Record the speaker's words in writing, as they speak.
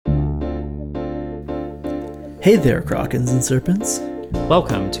Hey there, Krakens and Serpents.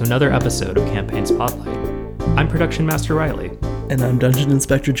 Welcome to another episode of Campaign Spotlight. I'm Production Master Riley. And I'm Dungeon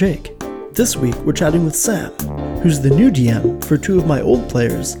Inspector Jake. This week, we're chatting with Sam, who's the new DM for two of my old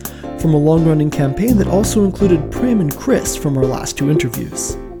players from a long-running campaign that also included Prim and Chris from our last two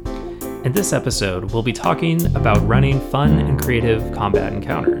interviews. In this episode, we'll be talking about running fun and creative combat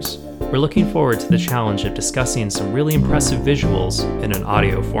encounters. We're looking forward to the challenge of discussing some really impressive visuals in an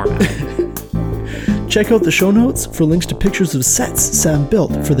audio format. Check out the show notes for links to pictures of sets Sam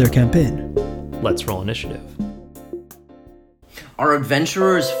built for their campaign. Let's roll initiative. Our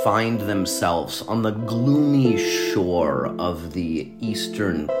adventurers find themselves on the gloomy shore of the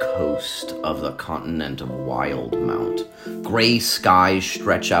eastern coast of the continent of Wildemount. Gray skies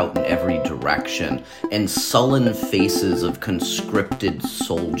stretch out in every direction, and sullen faces of conscripted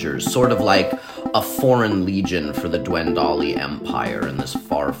soldiers, sort of like a foreign legion for the Dwendali Empire in this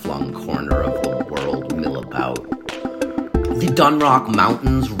far-flung corner of the world mill about. The Dunrock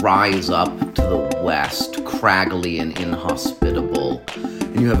Mountains rise up to the west, craggly and inhospitable,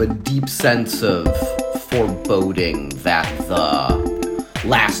 and you have a deep sense of foreboding that the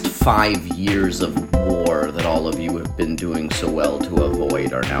last 5 years of war that all of you have been doing so well to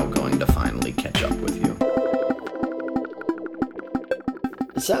avoid are now going to finally catch up with you.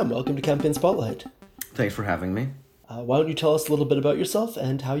 Sam, welcome to Campaign Spotlight. Thanks for having me. Why don't you tell us a little bit about yourself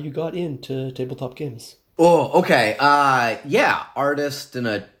and how you got into tabletop games? Oh, okay. Artist and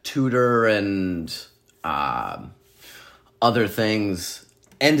a tutor and other things.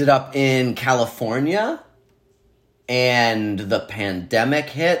 Ended up in California, and the pandemic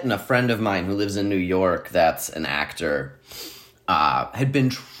hit, and a friend of mine who lives in New York that's an actor had been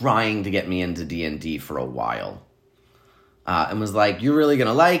trying to get me into D&D for a while. And was like, "You're really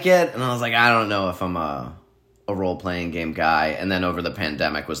gonna like it?" And I was like, "I don't know if I'm a role-playing game guy." And then over the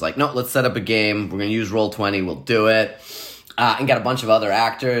pandemic was like, "No, let's set up a game. We're going to use Roll20. We'll do it." And got a bunch of other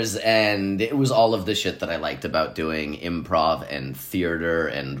actors. And it was all of the shit that I liked about doing improv and theater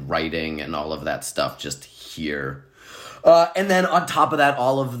and writing and all of that stuff just here. And then on top of that,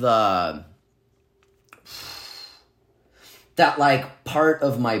 all of that like part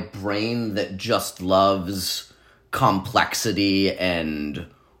of my brain that just loves complexity and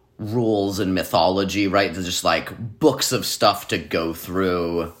rules and mythology, right? There's just like books of stuff to go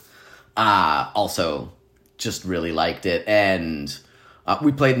through. Also just really liked it. And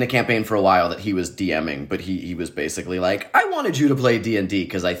we played in a campaign for a while that he was DMing, but he was basically like, "I wanted you to play D&D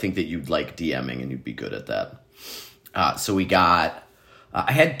because I think that you'd like DMing and you'd be good at that." So we got,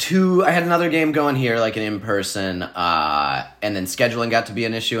 I had another game going here, like an in-person, and then scheduling got to be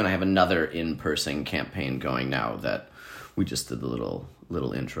an issue, and I have another in-person campaign going now that we just did the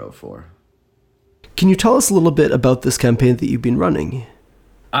little intro for. Can you tell us a little bit about this campaign that you've been running?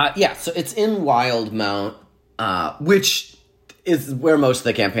 So it's in Wildemount, which is where most of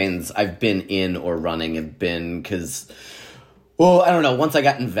the campaigns I've been in or running have been, because, well, I don't know, once I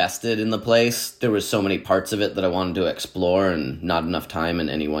got invested in the place, there was so many parts of it that I wanted to explore, and not enough time in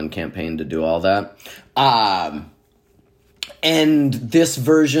any one campaign to do all that. And this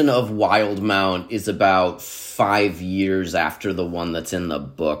version of Wildemount is about 5 years after the one that's in the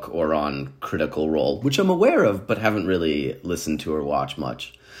book or on Critical Role, which I'm aware of, but haven't really listened to or watched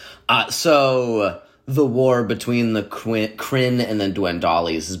much. So the war between the Kryn and the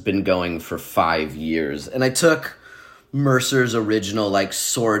Dwendalis has been going for 5 years. And I took Mercer's original, like,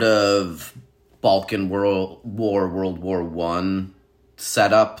 sort of Balkan World War I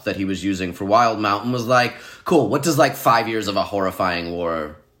setup that he was using for Wildemount and was like, cool, what does, like, 5 years of a horrifying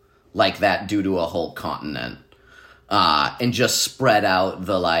war like that do to a whole continent? And just spread out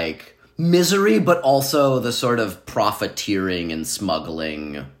the, like, misery, but also the sort of profiteering and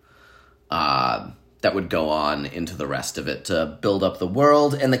smuggling that would go on into the rest of it to build up the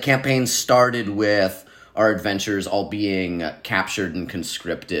world. And the campaign started with our adventurers all being captured and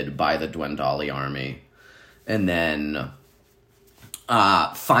conscripted by the Dwendali army. And then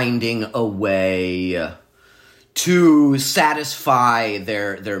finding a way to satisfy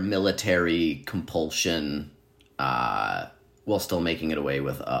their military compulsion while still making it away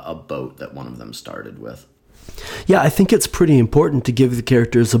with a boat that one of them started with. Yeah, I think it's pretty important to give the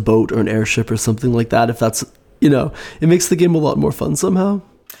characters a boat or an airship or something like that. If that's, it makes the game a lot more fun somehow.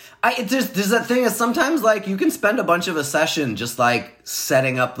 There's that thing is sometimes, like, you can spend a bunch of a session just, like,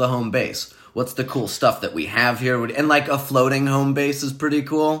 setting up the home base. What's the cool stuff that we have here? And, like, a floating home base is pretty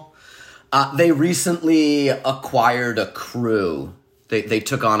cool. They recently acquired a crew. They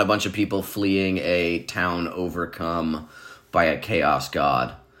took on a bunch of people fleeing a town overcome by a chaos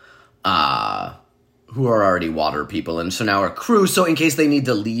god. Who are already water people, and so now our crew, so in case they need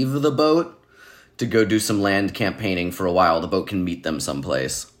to leave the boat, to go do some land campaigning for a while. The boat can meet them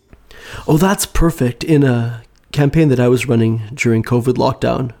someplace. Oh, that's perfect. In a campaign that I was running during COVID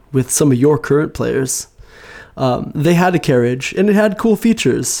lockdown with some of your current players, they had a carriage and it had cool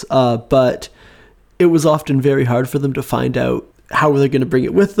features, but it was often very hard for them to find out how were they going to bring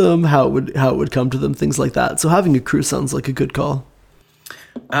it with them, how it would come to them, things like that. So having a crew sounds like a good call.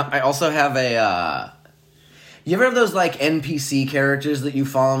 I also have you ever have those like NPC characters that you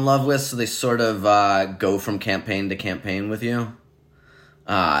fall in love with, so they sort of go from campaign to campaign with you?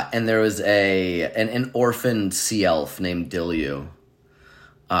 And there was an orphaned sea elf named Dilyu,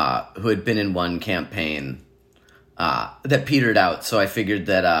 who had been in one campaign that petered out, so I figured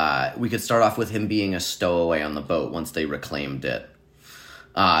that we could start off with him being a stowaway on the boat once they reclaimed it.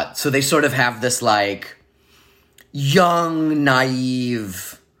 So they sort of have this, like, young,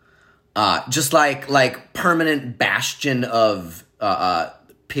 naive, just like permanent bastion of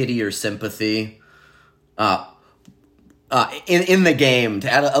pity or sympathy in the game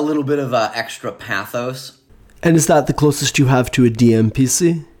to add a little bit of extra pathos. And is that the closest you have to a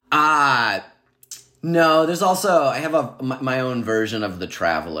DMPC? No, there's also, I have my own version of the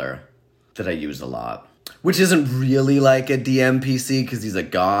Traveler that I use a lot, which isn't really like a DMPC because he's a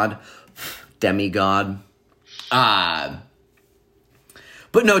god, demigod. But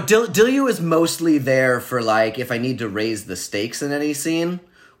no, Dilyu is mostly there for, like, if I need to raise the stakes in any scene,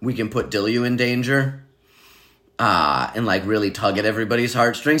 we can put Dilyu in danger. And, like, really tug at everybody's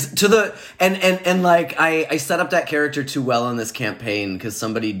heartstrings. And like, I set up that character too well in this campaign because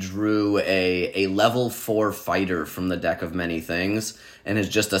somebody drew a level 4 fighter from the deck of many things and has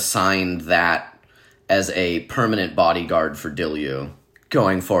just assigned that as a permanent bodyguard for Dilyu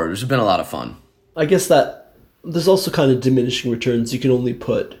going forward, which has been a lot of fun. I guess that there's also kind of diminishing returns. You can only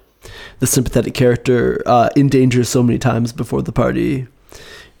put the sympathetic character in danger so many times before the party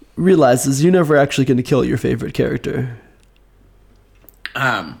realizes you're never actually going to kill your favorite character.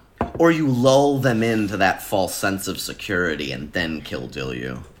 Or you lull them into that false sense of security and then kill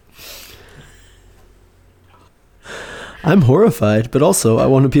Dilyu. I'm horrified, but also I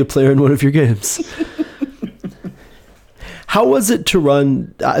want to be a player in one of your games. How was it to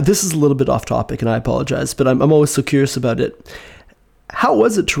run... this is a little bit off topic, and I apologize, but I'm always so curious about it. How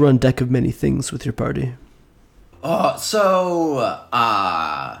was it to run Deck of Many Things with your party? One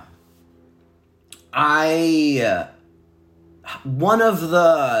of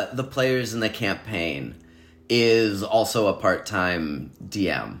the players in the campaign is also a part-time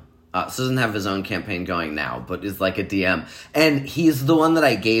DM. So doesn't have his own campaign going now, but is like a DM. And he's the one that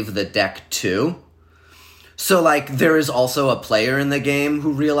I gave the deck to. So, like, there is also a player in the game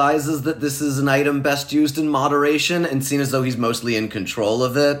who realizes that this is an item best used in moderation and seen as though he's mostly in control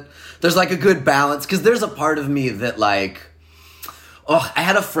of it. There's, like, a good balance, because there's a part of me that, like... I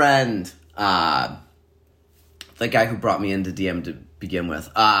had a friend, the guy who brought me into DM to begin with,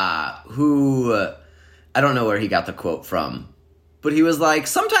 who... I don't know where he got the quote from, but he was like,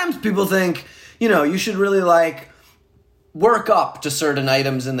 sometimes people think, you should really, like... work up to certain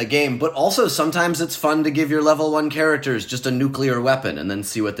items in the game, but also sometimes it's fun to give your level 1 characters just a nuclear weapon and then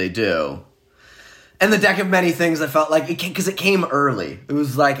see what they do. And the Deck of Many Things, I felt like, because it came early. It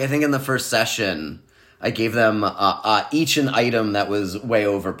was like, I think in the first session, I gave them each an item that was way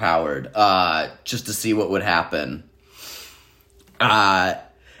overpowered, just to see what would happen. And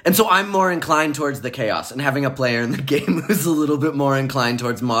so I'm more inclined towards the chaos, and having a player in the game who's a little bit more inclined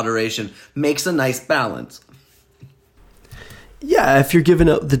towards moderation makes a nice balance. Yeah, if you're giving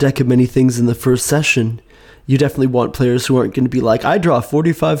out the Deck of Many Things in the first session, you definitely want players who aren't going to be like, I draw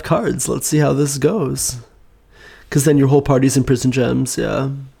 45 cards, let's see how this goes. Because then your whole party's in Prison Gems, yeah.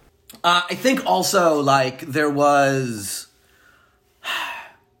 I think also, like, there was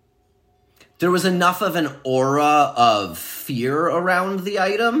enough of an aura of fear around the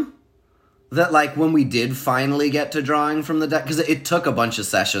item that, like, when we did finally get to drawing from the deck, because it took a bunch of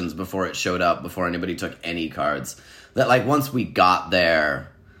sessions before it showed up, before anybody took any cards, that, like, once we got there,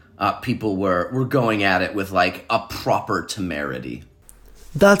 people were going at it with, like, a proper temerity.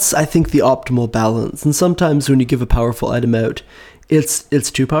 That's, I think, the optimal balance. And sometimes when you give a powerful item out,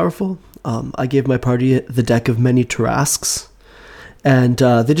 it's too powerful. I gave my party the Deck of Many Tarrasques, and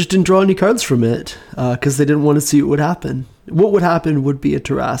they just didn't draw any cards from it because they didn't want to see what would happen. What would happen would be a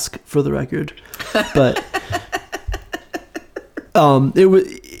Tarrasque, for the record. But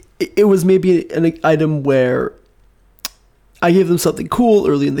it was maybe an item where I gave them something cool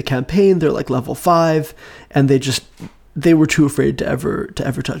early in the campaign. They're like level 5, and they were too afraid to ever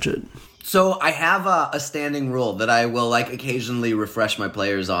touch it. So I have a standing rule that I will, like, occasionally refresh my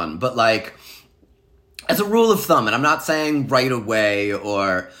players on, but, like, as a rule of thumb, and I'm not saying right away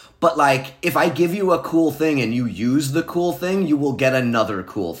but like, if I give you a cool thing and you use the cool thing, you will get another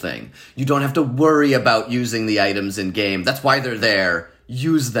cool thing. You don't have to worry about using the items in game. That's why they're there.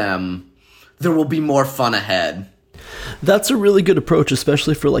 Use them. There will be more fun ahead. That's a really good approach,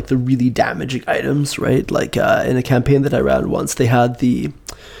 especially for like the really damaging items, right? Like in a campaign that I ran once, they had the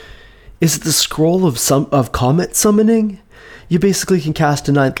scroll of comet summoning. You basically can cast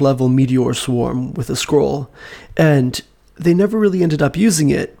a 9th level meteor swarm with a scroll, and they never really ended up using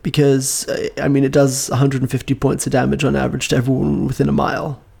it because, I mean, it does 150 points of damage on average to everyone within a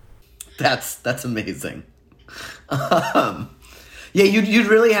mile. That's amazing. Yeah, you'd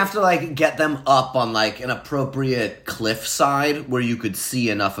really have to, like, get them up on, like, an appropriate cliffside where you could see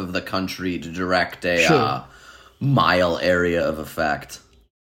enough of the country to direct a mile area of effect.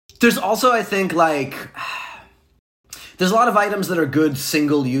 There's also, I think, like, there's a lot of items that are good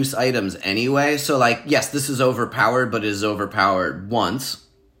single-use items anyway. So, like, yes, this is overpowered, but it is overpowered once.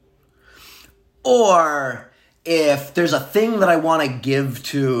 Or if there's a thing that I want to give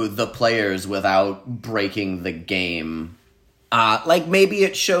to the players without breaking the game, like maybe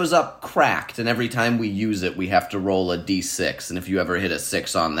it shows up cracked, and every time we use it, we have to roll a d6, and if you ever hit a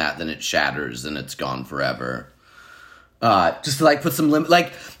 6 on that, then it shatters and it's gone forever. Just to, like, put some limit,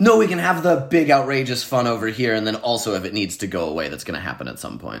 like, no, we can have the big outrageous fun over here, and then also if it needs to go away, that's going to happen at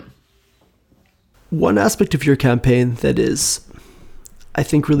some point. One aspect of your campaign that is, I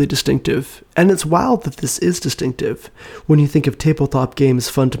think, really distinctive, and it's wild that this is distinctive when you think of tabletop games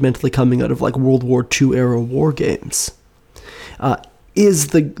fundamentally coming out of, like, World War II era war games, is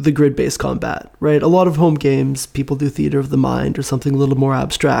the grid-based combat, right? A lot of home games, people do theater of the mind or something a little more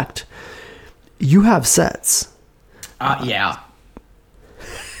abstract. You have sets. Yeah.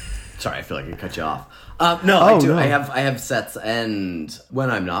 Sorry, I feel like I cut you off. No, I do. No. I have sets, and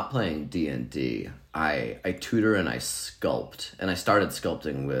when I'm not playing D&D, I tutor and I sculpt, and I started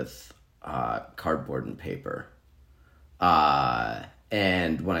sculpting with cardboard and paper.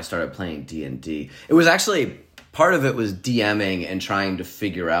 And when I started playing D&D, it was actually, part of it was DMing and trying to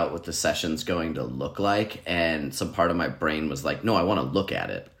figure out what the session's going to look like, and some part of my brain was like, no, I want to look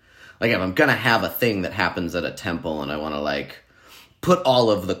at it. Like, if I'm gonna have a thing that happens at a temple and I want to, like, put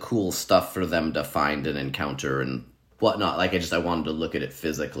all of the cool stuff for them to find and encounter and whatnot, like, I wanted to look at it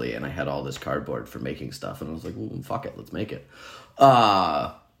physically, and I had all this cardboard for making stuff, and I was like, well, fuck it, let's make it.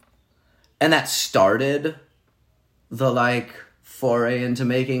 And that started the, like, foray into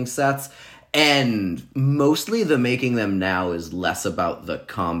making sets, and mostly the making them now is less about the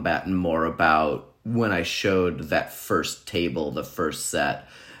combat and more about when I showed that first table, the first set,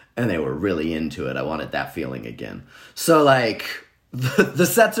 and they were really into it. I wanted that feeling again. So, like, the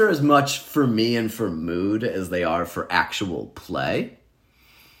sets are as much for me and for mood as they are for actual play.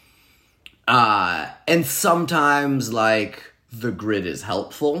 And sometimes, like, the grid is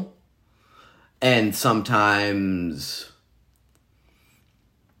helpful. And sometimes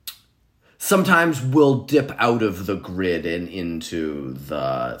we'll dip out of the grid and into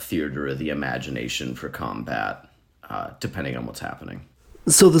the theater of the imagination for combat, depending on what's happening.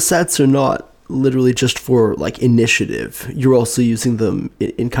 So the sets are not literally just for, like, initiative. You're also using them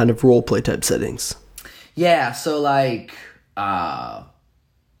in kind of role-play type settings. Yeah, so, like,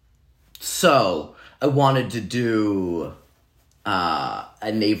 so I wanted to do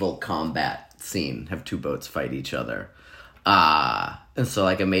a naval combat scene, have 2 boats fight each other. And so,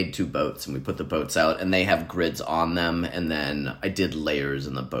 like, I made 2 boats, and we put the boats out, and they have grids on them, and then I did layers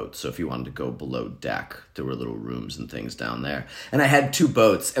in the boats, so if you wanted to go below deck, there were little rooms and things down there. And I had 2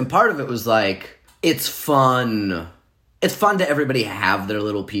 boats, and part of it was, like, it's fun to everybody have their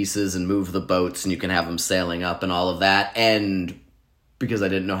little pieces and move the boats, and you can have them sailing up and all of that, and because I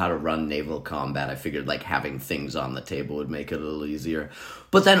didn't know how to run naval combat, I figured, like, having things on the table would make it a little easier.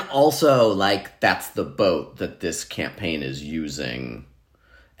 But then also, like, that's the boat that this campaign is using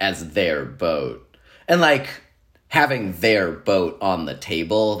as their boat. And, like, having their boat on the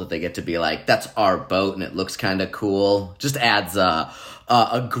table that they get to be like, that's our boat and it looks kind of cool, just adds a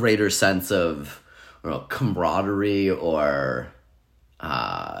greater sense of camaraderie or,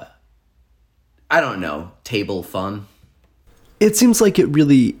 I don't know, table fun. It seems like it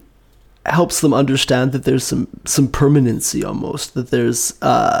really helps them understand that there's some permanency almost, that there's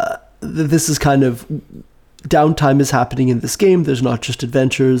that this is kind of downtime is happening in this game. There's not just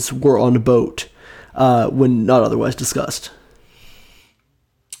adventures. We're on a boat when not otherwise discussed.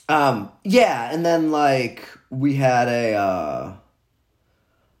 Yeah, and then, like, we had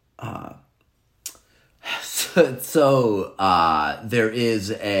there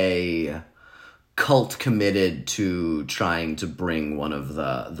is a cult committed to trying to bring one of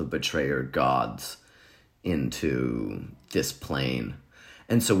the betrayer gods into this plane.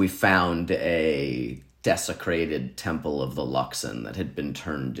 And so we found a desecrated temple of the Luxon that had been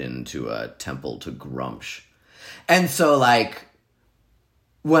turned into a temple to Grumsh. And so, like,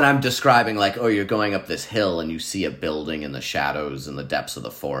 when I'm describing, like, oh, you're going up this hill and you see a building in the shadows in the depths of the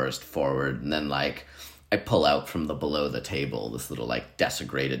forest forward, and then, like, I pull out from the below the table this little, like,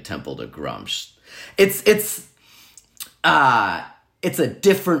 desecrated temple to Grumsh. It's a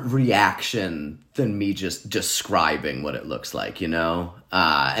different reaction than me just describing what it looks like, you know?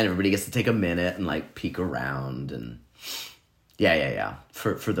 And everybody gets to take a minute and, like, peek around, and yeah.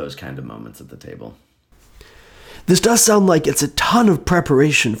 For those kind of moments at the table. This does sound like it's a ton of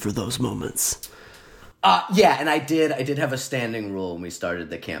preparation for those moments. Yeah, and I did have a standing rule when we started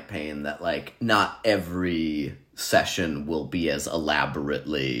the campaign that, like, not every session will be as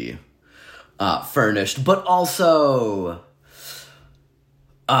elaborately furnished, but also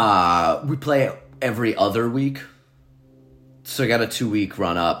we play every other week, so I got a 2-week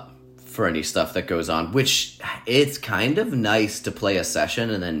run up for any stuff that goes on, which it's kind of nice to play a session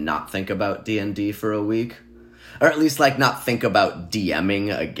and then not think about D&D for a week, or at least, like, not think about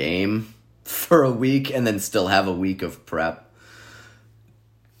DMing a game for a week and then still have a week of prep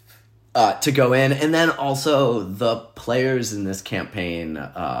to go in. And then also the players in this campaign,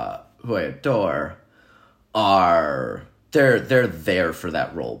 who I adore, they're there for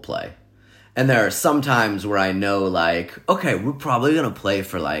that role play. And there are some times where I know, like, okay, we're probably going to play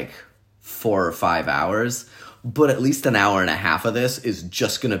for, like, 4 or 5 hours, but at least an hour and a half of this is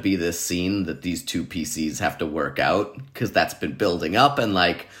just going to be this scene that these two PCs have to work out, because that's been building up, and,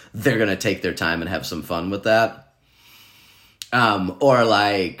 like, they're going to take their time and have some fun with that. Or,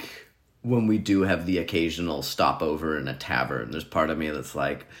 like, when we do have the occasional stopover in a tavern, there's part of me that's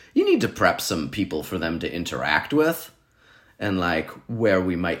like, you need to prep some people for them to interact with, and, like, where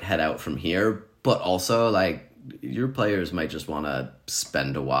we might head out from here. But also, like, your players might just want to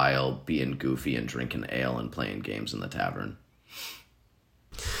spend a while being goofy and drinking ale and playing games in the tavern.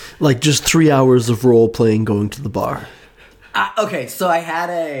 Like, just 3 hours of role-playing going to the bar. Okay, so I had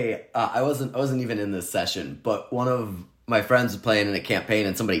I wasn't even in this session, but one of my friends was playing in a campaign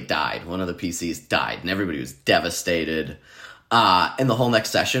and somebody died. One of the PCs died, and everybody was devastated. And the whole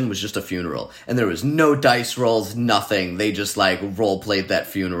next session was just a funeral. And there was no dice rolls, nothing. They just, like, role-played that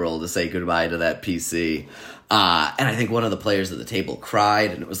funeral to say goodbye to that PC. And I think one of the players at the table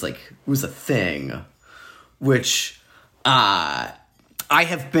cried, and it was a thing. Which, I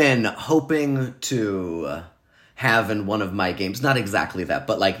have been hoping to have in one of my games. Not exactly that,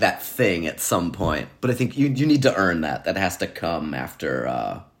 but, like, that thing at some point. But I think you need to earn that. That has to come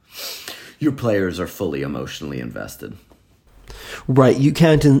after your players are fully emotionally invested. Right, you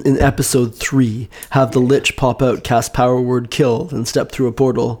can't in episode 3 have the Lich pop out, cast power word, kill, and step through a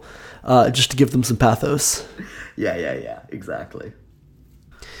portal just to give them some pathos. Yeah, exactly.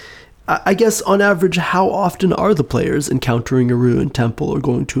 I guess, on average, how often are the players encountering a ruined temple or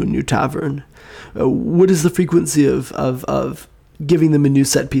going to a new tavern? What is the frequency of giving them a new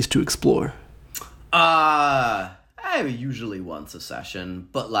set piece to explore? Usually once a session,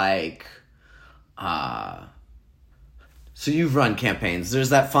 but, like, so you've run campaigns. There's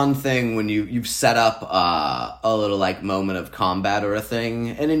that fun thing when you've set up a little, like, moment of combat or a thing,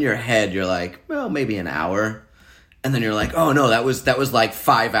 and in your head you're like, well, maybe an hour. And then you're like, oh no, that was like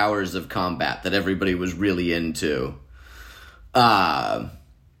 5 hours of combat that everybody was really into.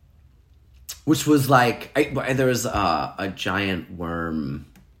 Which was like, there was a giant worm,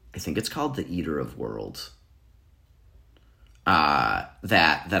 I think it's called the Eater of Worlds, that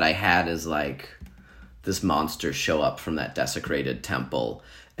I had as, like, this monster show up from that desecrated temple.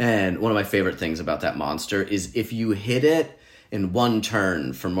 And one of my favorite things about that monster is if you hit it in one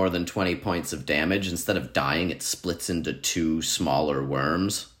turn for more than 20 points of damage, instead of dying, it splits into 2 smaller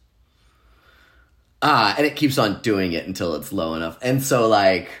worms. And it keeps on doing it until it's low enough. And so,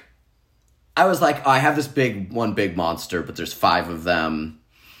 like, I was like, I have this big monster, but there's 5 of them.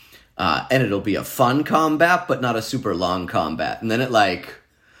 And it'll be a fun combat, but not a super long combat. And then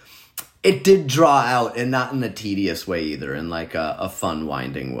it did draw out, and not in a tedious way either, in, like, a fun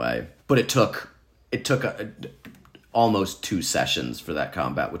winding way. But it took almost 2 sessions for that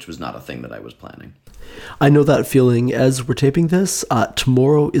combat, which was not a thing that I was planning. I know that feeling. As we're taping this,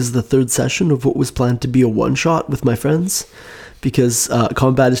 tomorrow is the 3rd session of what was planned to be a one-shot with my friends, because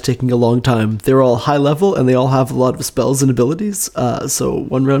combat is taking a long time. They're all high level, and they all have a lot of spells and abilities, so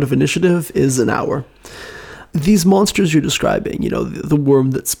 1 round of initiative is an hour. These monsters you're describing, you know, the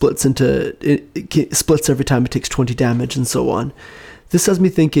worm that splits splits every time it takes 20 damage and so on. This has me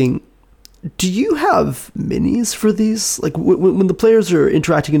thinking, do you have minis for these? Like, when the players are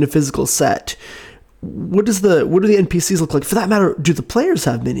interacting in a physical set, what do the NPCs look like? For that matter, do the players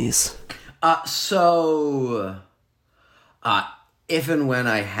have minis? If and when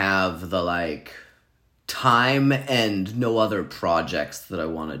I have the like time and no other projects that I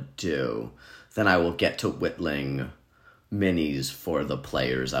want to do, then I will get to whittling minis for the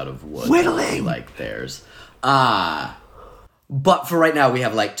players out of wood. Whittling! Like theirs. But for right now, we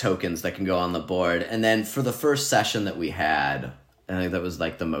have like tokens that can go on the board. And then for the first session that we had, I think that was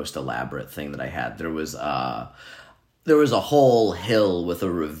like the most elaborate thing that I had. There was a whole hill with a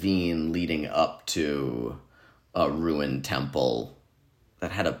ravine leading up to a ruined temple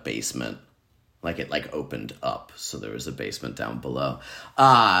that had a basement. Like it like opened up, so there was a basement down below.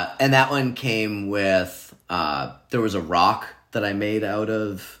 And that one came with, there was a rock that I made out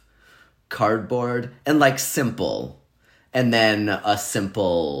of cardboard, and like simple. And then a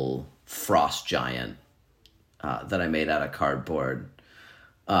simple frost giant that I made out of cardboard.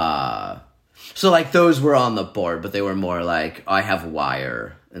 So like those were on the board, but they were more like, I have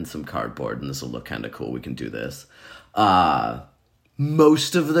wire and some cardboard, and this will look kind of cool. We can do this.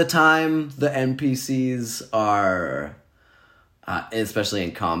 Most of the time, the NPCs are, especially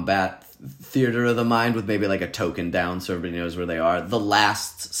in combat, theater of the mind with maybe like a token down so everybody knows where they are. The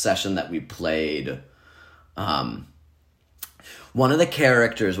last session that we played, one of the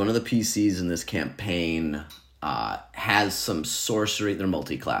characters, one of the PCs in this campaign, has some sorcery. They're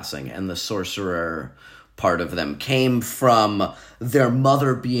multi-classing, and the sorcerer part of them came from their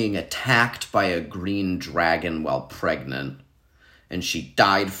mother being attacked by a green dragon while pregnant, and she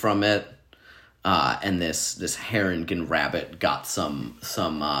died from it. And this Harengen rabbit got some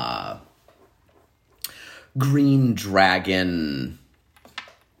green dragon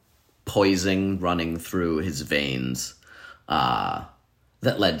poison running through his veins.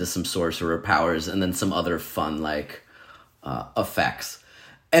 That led to some sorcerer powers and then some other fun, like, effects.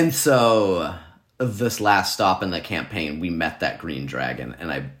 And so, this last stop in the campaign, we met that green dragon,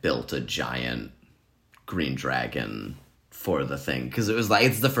 and I built a giant green dragon for the thing. Because it was like,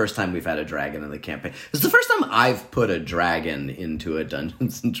 it's the first time we've had a dragon in the campaign. It's the first time I've put a dragon into a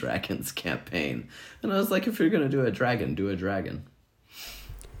Dungeons & Dragons campaign. And I was like, if you're going to do a dragon, do a dragon.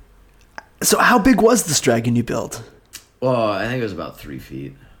 So how big was this dragon you built? Well, I think it was about 3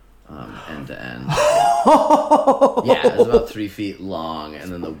 feet, end to end. Yeah, it was about 3 feet long,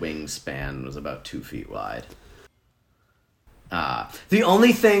 and then the wingspan was about 2 feet wide. The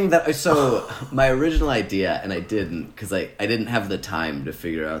only thing that so my original idea, and I didn't, because I didn't have the time to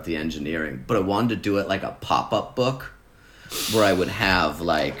figure out the engineering, but I wanted to do it like a pop-up book, where I would have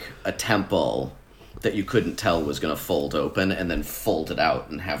like a temple that you couldn't tell was going to fold open, and then fold it out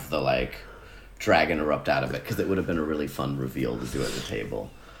and have the like dragon erupt out of it, because it would have been a really fun reveal to do at the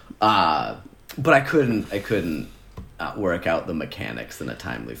table. But I couldn't work out the mechanics in a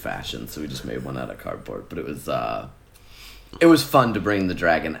timely fashion, so we just made one out of cardboard. But it was fun to bring the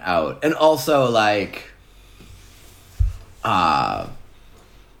dragon out, and also like that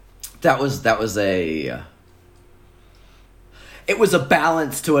was a. It was a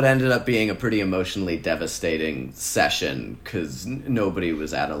balance to what ended up being a pretty emotionally devastating session, because nobody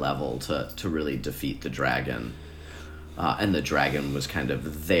was at a level to really defeat the dragon. And the dragon was kind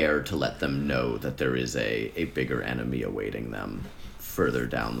of there to let them know that there is a bigger enemy awaiting them further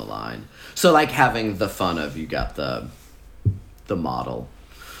down the line. So like having the fun of, you got the model,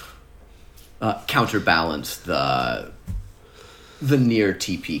 counterbalance the near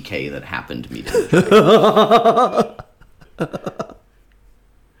TPK that happened meeting the dragon.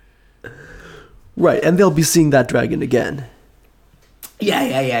 Right, and they'll be seeing that dragon again.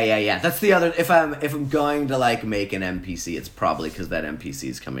 Yeah. That's the other. If I'm going to like make an NPC, it's probably because that NPC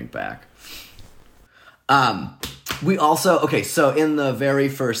is coming back. We also so in the very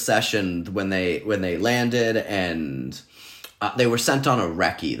first session when they landed and they were sent on a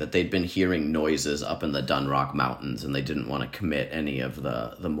recce that they'd been hearing noises up in the Dunrock Mountains, and they didn't want to commit any of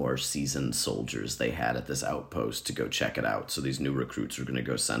the more seasoned soldiers they had at this outpost to go check it out. So these new recruits were going to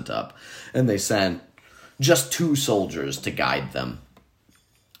go sent up, and they sent just 2 soldiers to guide them.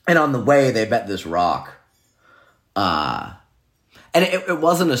 And on the way, they met this rock. And it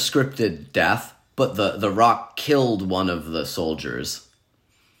wasn't a scripted death, but the rock killed one of the soldiers,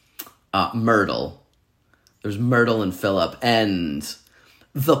 Myrtle. There's Myrtle and Philip, and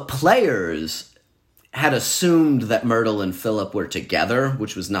the players had assumed that Myrtle and Philip were together,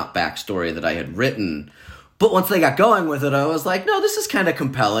 which was not backstory that I had written. But once they got going with it, I was like, no, this is kind of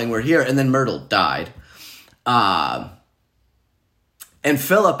compelling. We're here. And then Myrtle died. And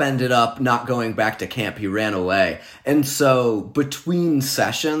Philip ended up not going back to camp. He ran away. And so between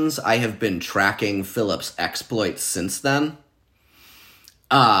sessions, I have been tracking Philip's exploits since then.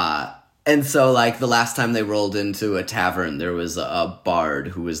 And And so, like, the last time they rolled into a tavern, there was a bard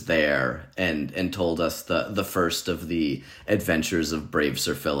who was there and told us the first of the adventures of brave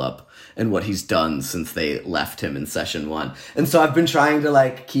Sir Philip and what he's done since they left him in session 1. And so I've been trying to,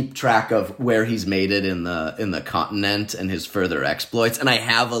 like, keep track of where he's made it in the continent and his further exploits. And I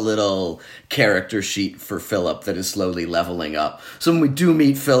have a little character sheet for Philip that is slowly leveling up. So when we do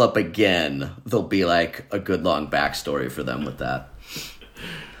meet Philip again, there'll be, like, a good long backstory for them with that.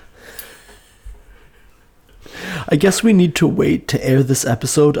 I guess we need to wait to air this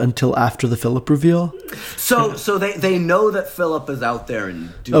episode until after the Philip reveal. So they know that Philip is out there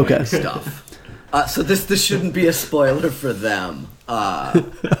and doing stuff. So this shouldn't be a spoiler for them.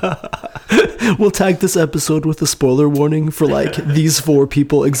 We'll tag this episode with a spoiler warning for like these 4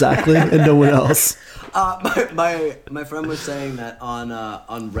 people exactly, and no one else. My friend was saying that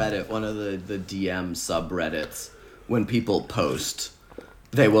on Reddit, one of the DM subreddits, when people post,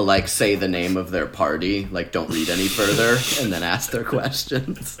 they will, like, say the name of their party, like, don't read any further, and then ask their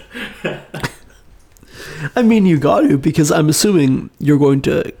questions. I mean, you got to, because I'm assuming you're going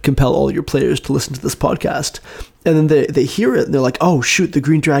to compel all your players to listen to this podcast. And then they hear it, and they're like, oh, shoot, the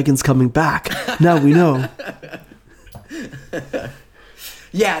Green Dragon's coming back. Now we know.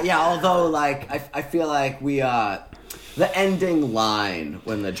 Yeah, although, like, I feel like we, the ending line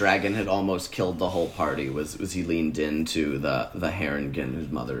when the dragon had almost killed the whole party was he leaned into the Harengen whose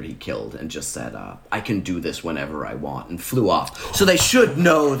mother he killed and just said, I can do this whenever I want, and flew off. So they should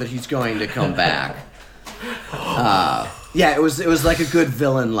know that he's going to come back. Yeah, it was like a good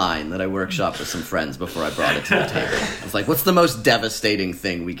villain line that I workshopped with some friends before I brought it to the table. It's like, what's the most devastating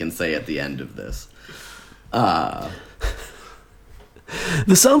thing we can say at the end of this?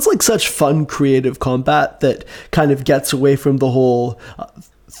 This sounds like such fun, creative combat that kind of gets away from the whole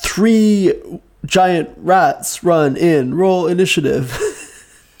 3 giant rats run in, roll initiative.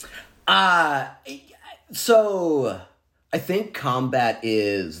 So I think combat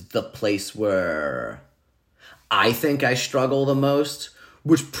is the place where I think I struggle the most,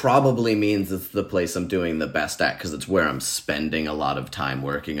 which probably means it's the place I'm doing the best at, because it's where I'm spending a lot of time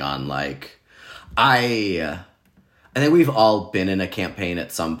working on, like, I think we've all been in a campaign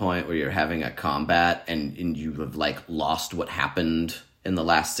at some point where you're having a combat and you have, like, lost what happened in the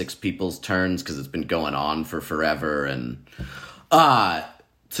last 6 people's turns because it's been going on for forever. And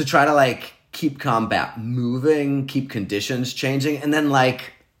to try to, like, keep combat moving, keep conditions changing, and then,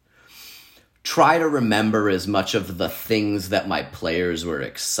 like, try to remember as much of the things that my players were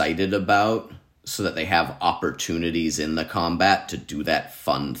excited about so that they have opportunities in the combat to do that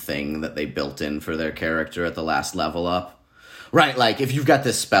fun thing that they built in for their character at the last level up. Right, like, if you've got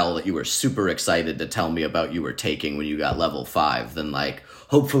this spell that you were super excited to tell me about you were taking when you got level 5, then, like,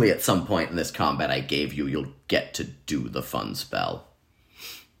 hopefully at some point in this combat I gave you, you'll get to do the fun spell.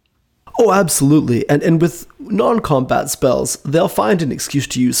 Oh, absolutely. And with non-combat spells, they'll find an excuse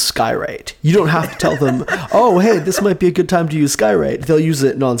to use Skywrite. You don't have to tell them, oh, hey, this might be a good time to use Skywrite. They'll use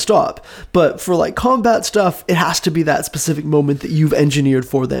it nonstop. But for, like, combat stuff, it has to be that specific moment that you've engineered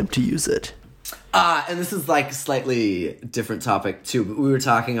for them to use it. And this is, like, a slightly different topic, too. But we were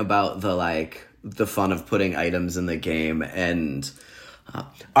talking about the fun of putting items in the game. And, all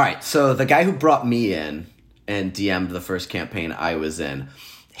right, so the guy who brought me in and DM'd the first campaign I was in,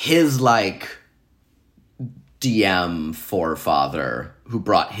 his, like, DM forefather who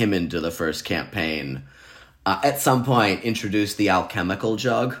brought him into the first campaign at some point introduced the alchemical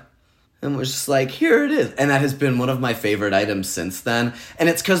jug and was just like, here it is. And that has been one of my favorite items since then. And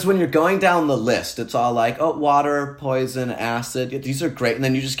it's because when you're going down the list, it's all like, oh, water, poison, acid. These are great. And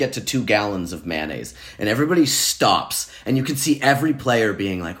then you just get to 2 gallons of mayonnaise. And everybody stops. And you can see every player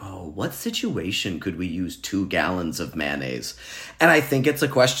being like, oh, what situation could we use 2 gallons of mayonnaise? And I think it's a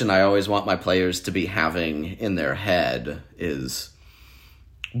question I always want my players to be having in their head is,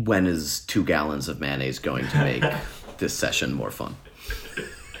 when is 2 gallons of mayonnaise going to make this session more fun?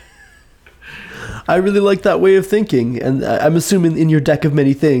 I really like that way of thinking, and I'm assuming in your deck of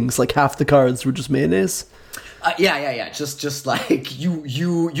many things, like half the cards were just mayonnaise. Yeah. Just like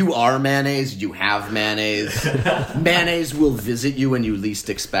you are mayonnaise. You have mayonnaise. Mayonnaise will visit you when you least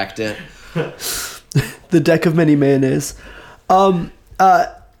expect it. The deck of many mayonnaise. I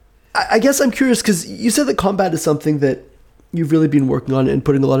guess I'm curious because you said that combat is something that you've really been working on and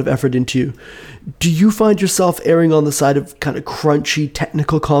putting a lot of effort into. Do you find yourself erring on the side of kind of crunchy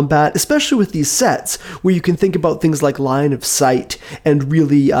technical combat, especially with these sets where you can think about things like line of sight and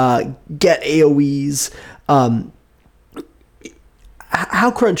really get AoEs? How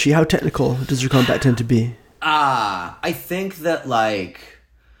crunchy, how technical does your combat tend to be? I think that, like,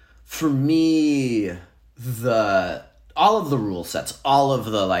 for me, all of the rule sets, all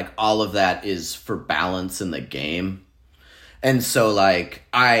of that is for balance in the game. And so, like,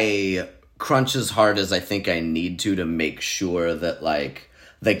 I crunch as hard as I think I need to make sure that, like,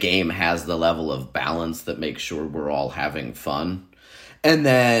 the game has the level of balance that makes sure we're all having fun. And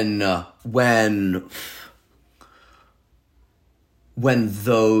then when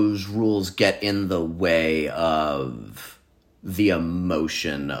those rules get in the way of the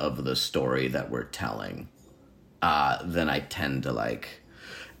emotion of the story that we're telling, then I tend to, like,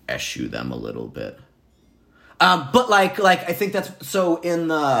 eschew them a little bit. But like I think that's so in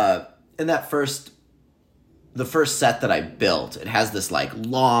the first set that I built, it has this like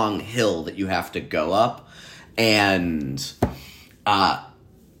long hill that you have to go up, and at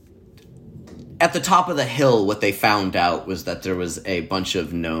the top of the hill, what they found out was that there was a bunch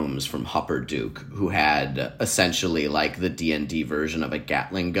of gnomes from Hupperduke who had essentially like the D&D version of a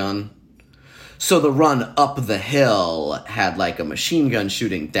Gatling gun. So the run up the hill had like a machine gun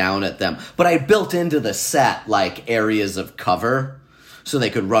shooting down at them. But I built into the set like areas of cover so they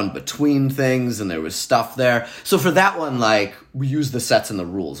could run between things and there was stuff there. So for that one, like, we use the sets and the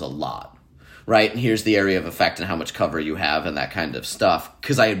rules a lot, right? And here's the area of effect and how much cover you have and that kind of stuff.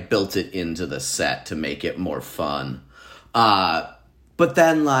 Because I had built it into the set to make it more fun. But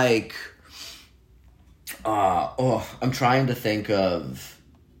then like, I'm trying to think of...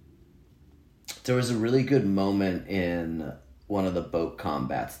 There was a really good moment in one of the boat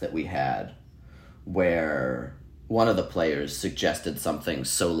combats that we had where one of the players suggested something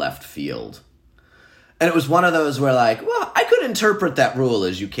so left field. And it was one of those where, like, well, I could interpret that rule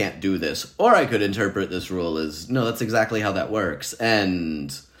as you can't do this, or I could interpret this rule as, no, that's exactly how that works.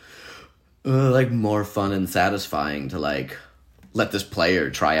 And, like, more fun and satisfying to, like, let this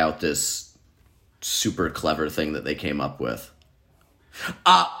player try out this super clever thing that they came up with.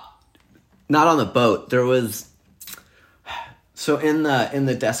 Not on the boat. There was... So in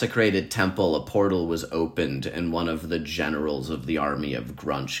the desecrated temple, a portal was opened, and one of the generals of the army of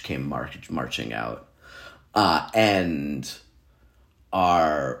Grunch came marching out. And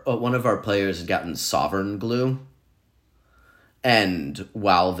one of our players had gotten sovereign glue. And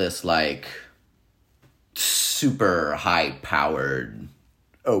while this, like, super high-powered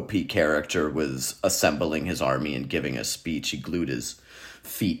OP character was assembling his army and giving a speech, he glued his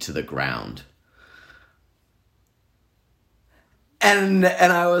feet to the ground. And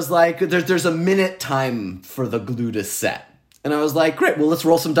I was like, there's a minute time for the glue to set. And I was like, great, well, let's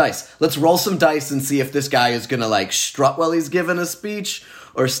roll some dice. Let's roll some dice and see if this guy is going to, like, strut while he's giving a speech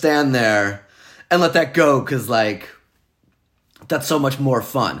or stand there and let that go, because, like, that's so much more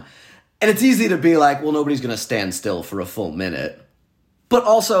fun. And it's easy to be like, well, nobody's going to stand still for a full minute. But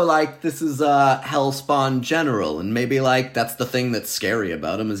also, like, this is a Hellspawn general, and maybe, like, that's the thing that's scary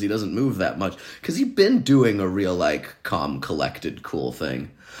about him, is he doesn't move that much. Because he's been doing a real, like, calm, collected, cool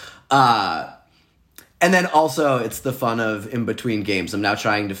thing. And then also, it's the fun of in between games. I'm now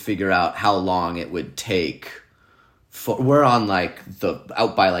trying to figure out how long it would take. We're on, like,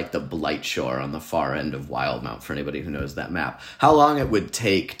 out by, like, the Blight Shore on the far end of Wildmount, for anybody who knows that map. How long it would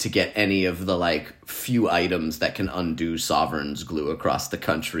take to get any of the, like, few items that can undo Sovereign's glue across the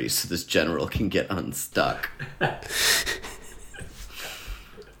country so this general can get unstuck. I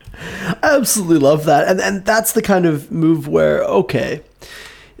absolutely love that. And that's the kind of move where, okay,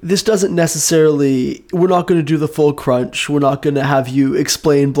 this doesn't necessarily, we're not going to do the full crunch. We're not going to have you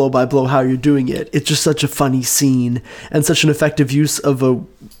explain blow by blow how you're doing it. It's just such a funny scene and such an effective use of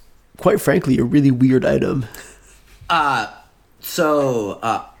quite frankly, a really weird item.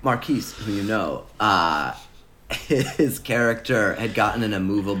 So Marquise, who you know, his character had gotten an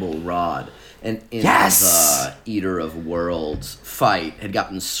immovable rod. And in the Eater of Worlds fight, had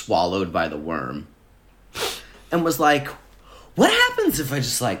gotten swallowed by the worm. And was like, what happens if I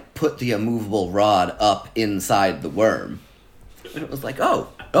just, like, put the immovable rod up inside the worm? And it was like, oh,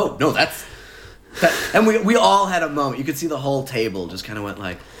 no, that's... And we all had a moment. You could see the whole table just kind of went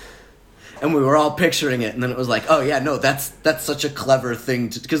like... And we were all picturing it, and then it was like, oh, yeah, no, that's such a clever thing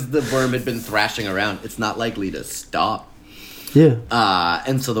to... Because the worm had been thrashing around. It's not likely to stop. Yeah.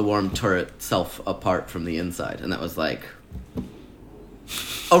 And so the worm tore itself apart from the inside, and that was like...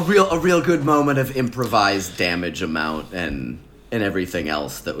 A real good moment of improvised damage amount and everything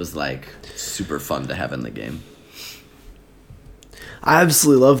else that was, like, super fun to have in the game. I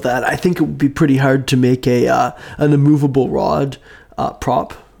absolutely love that. I think it would be pretty hard to make an immovable rod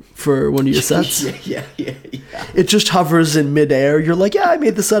prop for one of your sets. Yeah. It just hovers in midair. You're like, yeah, I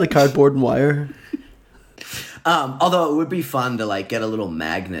made this out of cardboard and wire. Although it would be fun to, like, get a little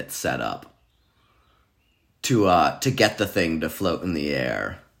magnet set up to get the thing to float in the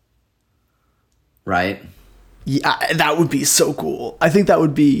air. Right? Yeah, that would be so cool. I think that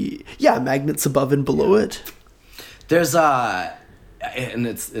would be, magnets above and below it. There's and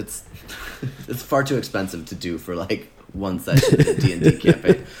it's it's far too expensive to do for like one session of a D&D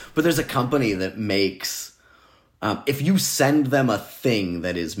campaign. But there's a company that makes, if you send them a thing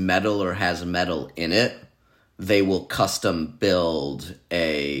that is metal or has metal in it, they will custom build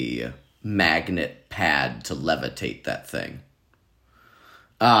a magnet pad to levitate that thing.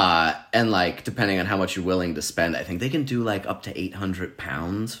 And like, depending on how much you're willing to spend, I think they can do like up to 800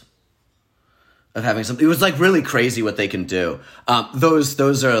 pounds of having something. It was like really crazy what they can do.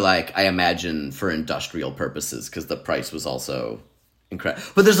 Those are like, I imagine, for industrial purposes, because the price was also incredible.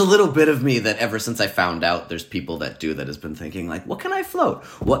 But there's a little bit of me that ever since I found out there's people that do that has been thinking like, what can I float?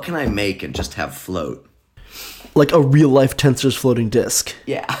 What can I make and just have float? Like a real-life Tensor's floating disc.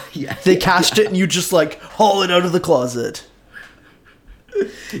 Yeah. They cast it and you just like haul it out of the closet.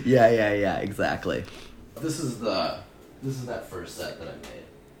 Yeah, exactly. This is that first set that I made.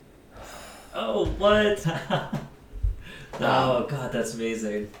 Oh, what? Oh, God, that's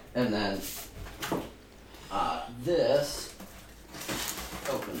amazing. And then this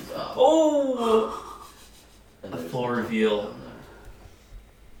opens up. Oh! And A there's full reveal.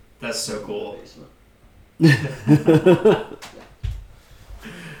 That's so cool.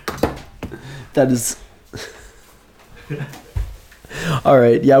 That is... All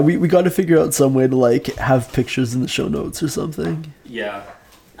right, yeah, we got to figure out some way to like have pictures in the show notes or something. Yeah.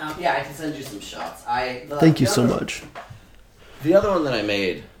 Yeah, I can send you some shots. Thank you so much. The other one that I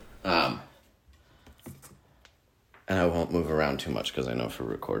made, and I won't move around too much because I know for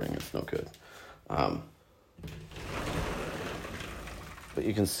recording it's no good. But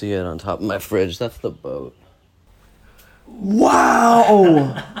you can see it on top of my fridge. That's the boat.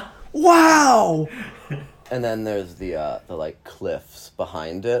 Wow! Wow! And then there's the like cliffs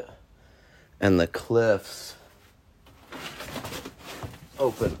behind it, and the cliffs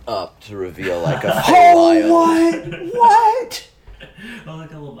open up to reveal like a Feywild. What? Oh,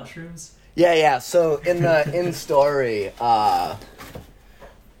 like little mushrooms? Yeah. So in the in-story,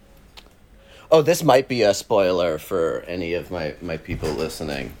 this might be a spoiler for any of my people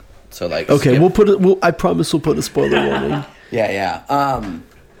listening. So like, okay, I promise we'll put a spoiler warning. Yeah.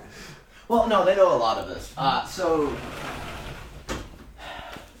 Well, no, they know a lot of this. So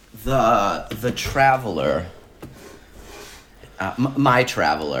the traveler, my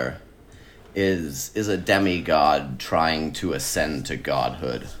traveler, is a demigod trying to ascend to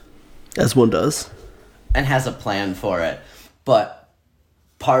godhood. As one does. And has a plan for it. But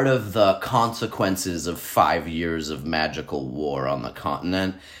part of the consequences of 5 years of magical war on the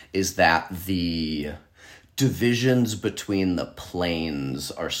continent is that the divisions between the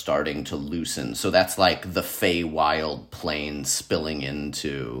planes are starting to loosen. So that's like the Feywild plane spilling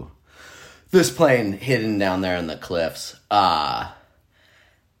into this plane hidden down there in the cliffs. And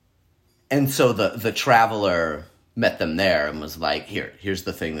so the traveler met them there and was like, here's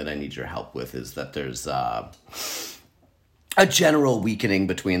the thing that I need your help with, is that there's a general weakening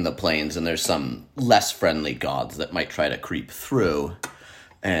between the planes, and there's some less friendly gods that might try to creep through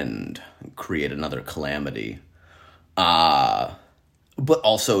and create another calamity. But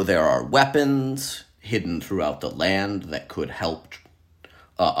also there are weapons hidden throughout the land that could help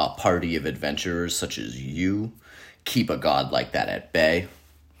a party of adventurers such as you keep a god like that at bay.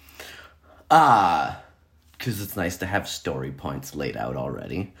 Because it's nice to have story points laid out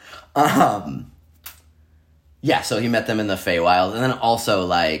already. Yeah, so he met them in the Feywild, and then also,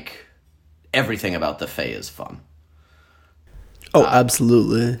 like, everything about the Fey is fun. Oh,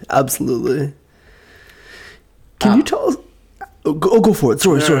 absolutely. Can you tell us... go for it.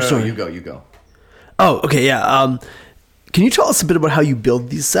 Sorry. No, you go. Oh, okay, yeah. Can you tell us a bit about how you build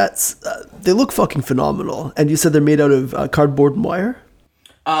these sets? They look fucking phenomenal. And you said they're made out of cardboard and wire?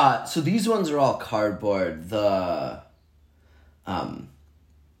 So these ones are all cardboard.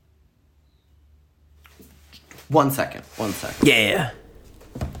 One second. Yeah.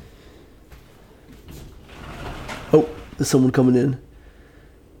 Oh, there's someone coming in.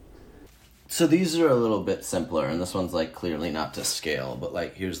 So these are a little bit simpler, and this one's, like, clearly not to scale, but,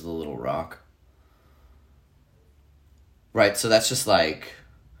 like, here's the little rock. Right, so that's just, like,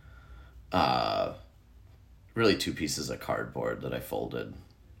 really 2 pieces of cardboard that I folded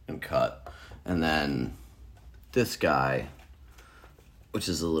and cut. And then this guy, which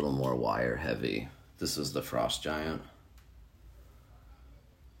is a little more wire heavy. This is the Frost Giant.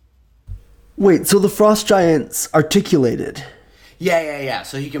 Wait, so the Frost Giant's articulated? Yeah.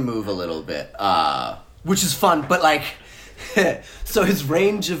 So he can move a little bit, which is fun. But like, So his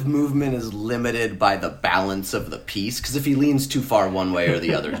range of movement is limited by the balance of the piece, because if he leans too far one way or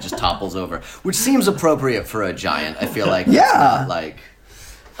the other, he just topples over, which seems appropriate for a giant. I feel like it's not like...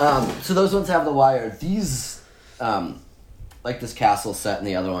 so those ones have the wire. These, like this castle set and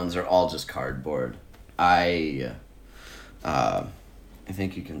the other ones are all just cardboard. I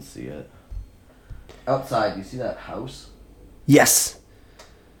think you can see it. Outside, you see that house? Yes.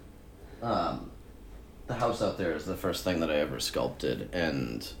 The house out there is the first thing that I ever sculpted,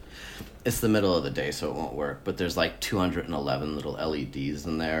 and it's the middle of the day, so it won't work, but there's like 211 little LEDs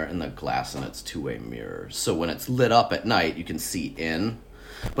in there, and the glass in it's two-way mirrors. So when it's lit up at night, you can see in,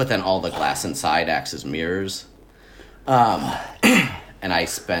 but then all the glass inside acts as mirrors. And I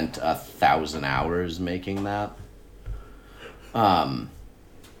spent 1,000 hours making that. The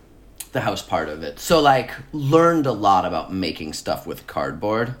house part of it. So, like, learned a lot about making stuff with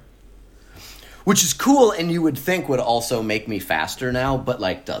cardboard. Which is cool, and you would think would also make me faster now, but,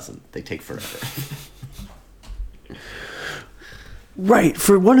 like, doesn't. They take forever. Right.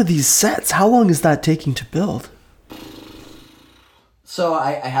 For one of these sets, how long is that taking to build? So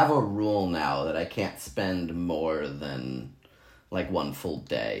I have a rule now that I can't spend more than, like, one full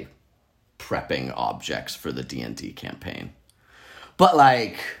day prepping objects for the D&D campaign. But,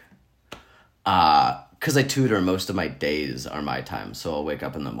 like, because I tutor, most of my days are my time, so I'll wake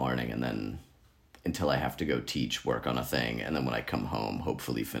up in the morning and then... until I have to go teach, work on a thing, and then when I come home,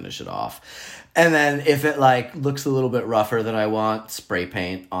 hopefully finish it off. And then if it, like, looks a little bit rougher than I want, spray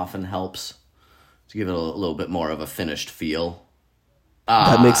paint often helps to give it a little bit more of a finished feel.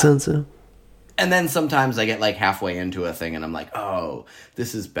 That makes sense, yeah. And then sometimes I get, like, halfway into a thing, and I'm like, oh,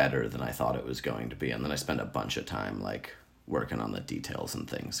 this is better than I thought it was going to be. And then I spend a bunch of time, like, working on the details and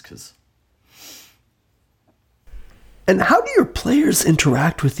things, because... And how do your players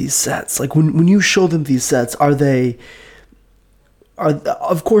interact with these sets? Like, when you show them these sets, of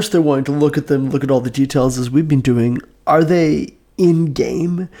course they're wanting to look at them, look at all the details as we've been doing. Are they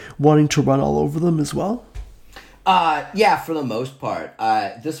in-game wanting to run all over them as well? Yeah, for the most part.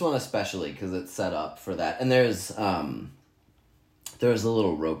 This one especially, because it's set up for that. And there's a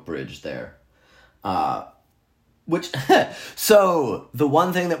little rope bridge there. Which, so, the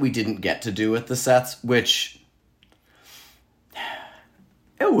one thing that we didn't get to do with the sets, which...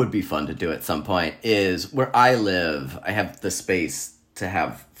 it would be fun to do at some point, is where I live, I have the space to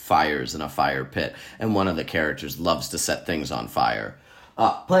have fires in a fire pit, and one of the characters loves to set things on fire.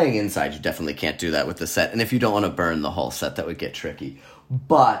 Playing inside, you definitely can't do that with the set, and if you don't want to burn the whole set, that would get tricky.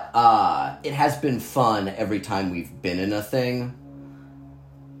 But it has been fun every time we've been in a thing.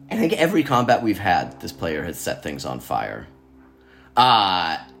 I think every combat we've had, this player has set things on fire.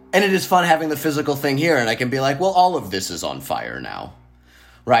 And it is fun having the physical thing here, and I can be like, well, all of this is on fire now.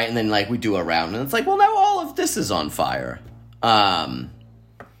 Right, and then, like, we do a round, and it's like, well, now all of this is on fire. That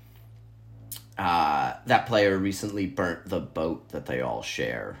player recently burnt the boat that they all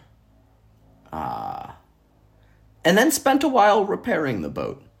share. And then spent a while repairing the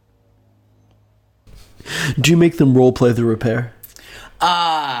boat. Do you make them roleplay the repair?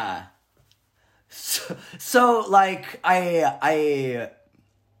 So like, the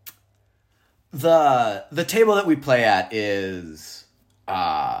table that we play at is...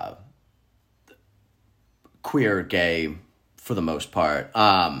 queer, gay, for the most part.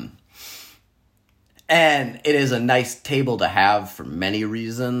 And it is a nice table to have for many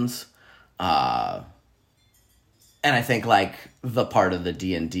reasons. And I think, like, the part of the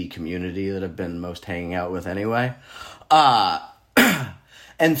D&D community that I've been most hanging out with anyway.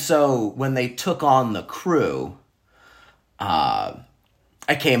 And so when they took on the crew,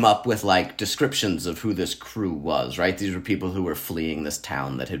 I came up with, like, descriptions of who this crew was, right? These were people who were fleeing this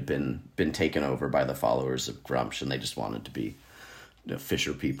town that had been taken over by the followers of Grumsh, and they just wanted to be,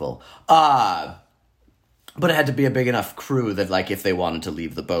 fisher people. But it had to be a big enough crew that, like, if they wanted to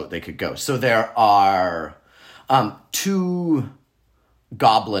leave the boat, they could go. So there are 2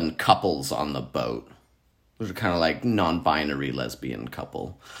 goblin couples on the boat. Those are kind of like non-binary lesbian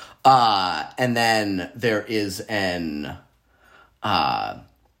couple. And then there is an...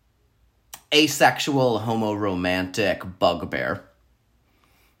 asexual homoromantic bugbear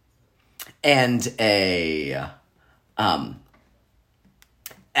and a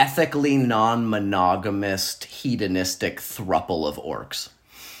ethically non-monogamous hedonistic throuple of orcs.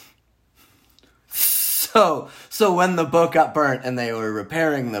 So when the boat got burnt and they were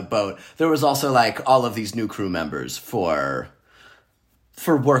repairing the boat, there was also, like, all of these new crew members for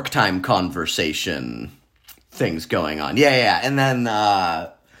work time conversation things going on. Yeah. And then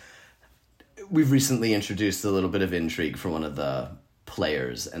we've recently introduced a little bit of intrigue for one of the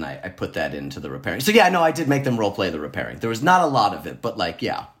players, and I put that into the repairing. So yeah, no, I did make them role play the repairing. There was not a lot of it, but like,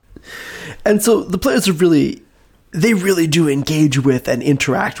 yeah. And so the players are they really do engage with and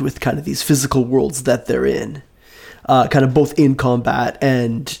interact with kind of these physical worlds that they're in, kind of both in combat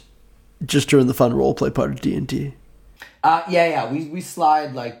and just during the fun role play part of D&D. Yeah. We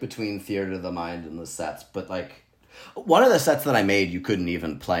slide like between Theater of the Mind and the sets, but like one of the sets that I made, you couldn't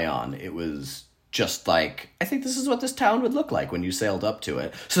even play on. It was just like, I think this is what this town would look like when you sailed up to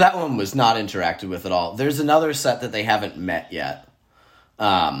it. So that one was not interacted with at all. There's another set that they haven't met yet,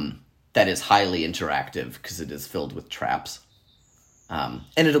 that is highly interactive because it is filled with traps. And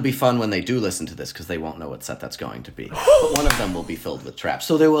it'll be fun when they do listen to this because they won't know what set that's going to be. But one of them will be filled with traps.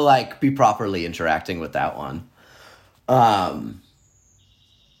 So they will like be properly interacting with that one.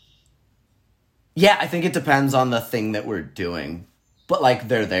 Yeah, I think it depends on the thing that we're doing. But like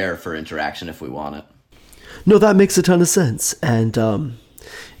they're there for interaction if we want it. No, that makes a ton of sense. And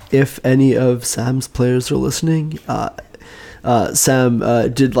if any of Sam's players are listening, Sam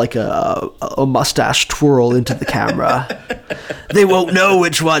did like a mustache twirl into the camera. They won't know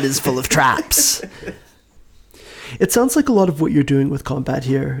which one is full of traps. It sounds like a lot of what you're doing with combat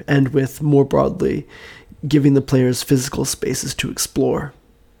here, and with more broadly giving the players physical spaces to explore,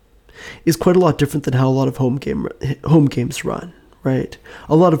 is quite a lot different than how a lot of home games run, right?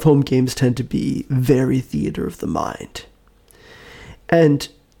 A lot of home games tend to be very theater of the mind. And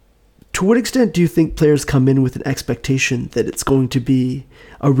to what extent do you think players come in with an expectation that it's going to be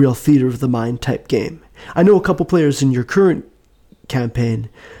a real theater of the mind type game? I know a couple players in your current campaign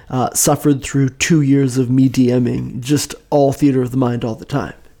suffered through 2 years of me DMing just all theater of the mind all the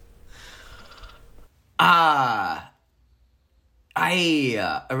time. I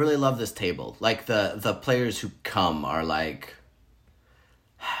really love this table. Like the players who come are like,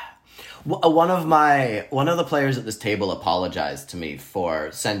 one of the players at this table apologized to me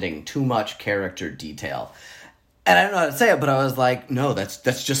for sending too much character detail. And I don't know how to say it, but I was like, no,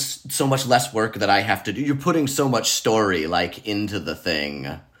 that's just so much less work that I have to do. You're putting so much story like into the thing.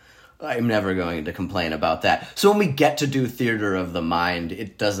 I'm never going to complain about that. So when we get to do theater of the mind,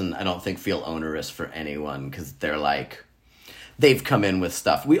 it doesn't, I don't think, feel onerous for anyone because they're like, they've come in with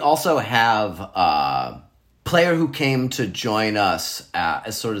stuff. We also have a player who came to join us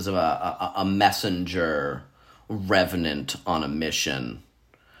as sort of a messenger revenant on a mission,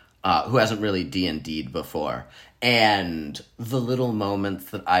 who hasn't really D&D'd before. And the little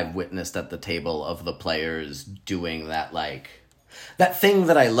moments that I've witnessed at the table of the players doing that, like, that thing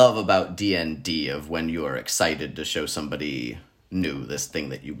that I love about D&D of when you are excited to show somebody new this thing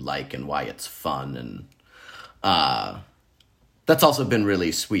that you like and why it's fun. And that's also been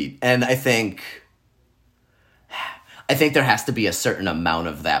really sweet. And I think there has to be a certain amount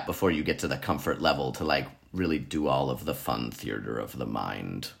of that before you get to the comfort level to like really do all of the fun theater of the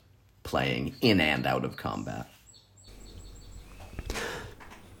mind playing in and out of combat.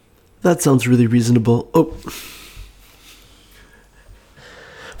 That sounds really reasonable. Oh,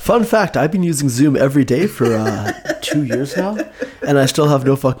 fun fact, I've been using Zoom every day for 2 years now, and I still have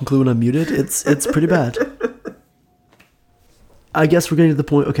no fucking clue when I'm muted. It's pretty bad. I guess we're getting to the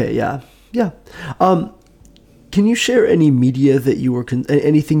point. Okay, yeah. Can you share any media that you were,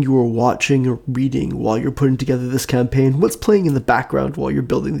 anything you were watching or reading while you're putting together this campaign? What's playing in the background while you're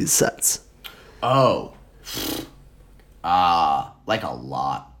building these sets? Oh, like a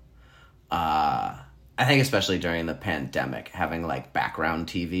lot. I think especially during the pandemic, having like background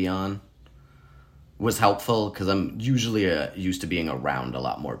TV on was helpful because I'm usually used to being around a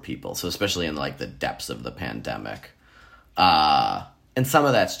lot more people. So especially in like the depths of the pandemic. And some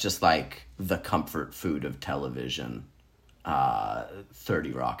of that's just like the comfort food of television,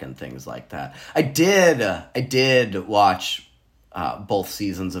 30 Rock and things like that. I did watch both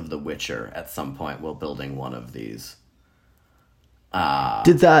seasons of The Witcher at some point while building one of these.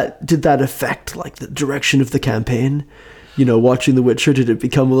 Did that affect like the direction of the campaign? You know, watching The Witcher, did it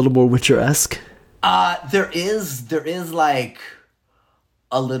become a little more Witcher-esque? There is like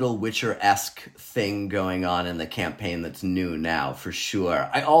a little Witcher-esque thing going on in the campaign that's new now, for sure.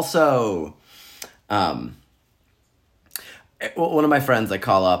 I also, one of my friends I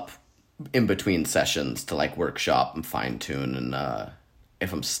call up in between sessions to like workshop and fine-tune, and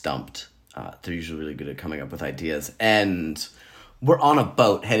if I'm stumped, they're usually really good at coming up with ideas. And we're on a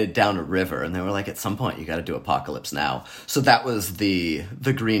boat headed down a river, and they were like, at some point you got to do Apocalypse Now. So that was the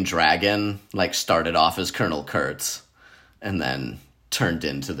Green Dragon, like started off as Colonel Kurtz and then turned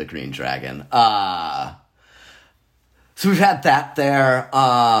into the Green Dragon. So we've had that there.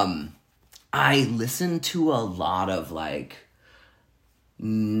 I listen to a lot of like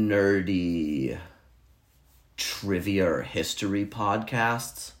nerdy trivia or history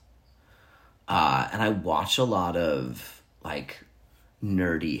podcasts. And I watch a lot of like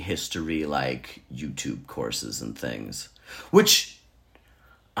nerdy history, like YouTube courses and things, which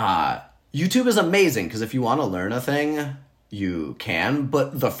YouTube is amazing because if you want to learn a thing, you can,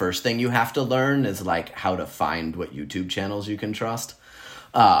 but the first thing you have to learn is like how to find what YouTube channels you can trust.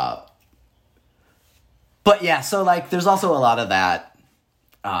 But yeah, so like there's also a lot of that.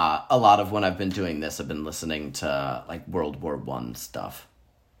 A lot of when I've been doing this, I've been listening to like World War I stuff.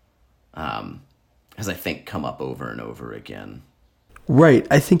 As I think come up over and over again. Right.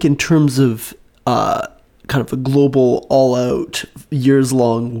 I think in terms of kind of a global, all-out,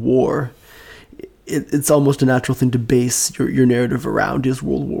 years-long war, it's almost a natural thing to base your narrative around is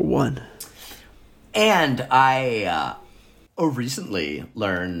World War I. And I recently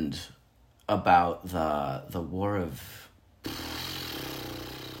learned about the War of...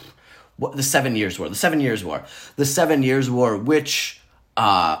 the 7 Years' War. The 7 Years' War. The 7 Years' War, which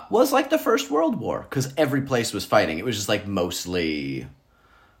was like the First World War, because every place was fighting. It was just like mostly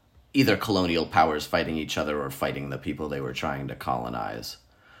either colonial powers fighting each other or fighting the people they were trying to colonize,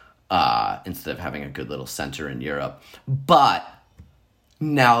 instead of having a good little center in Europe. But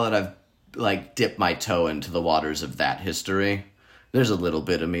now that I've like dipped my toe into the waters of that history, there's a little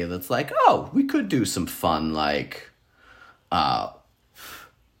bit of me that's like, oh, we could do some fun, like,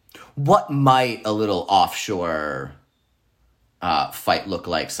 what might a little offshore fight look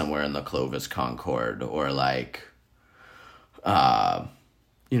like somewhere in the Clovis Concord, or like,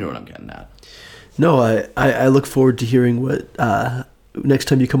 you know what I'm getting at. No, I look forward to hearing what, next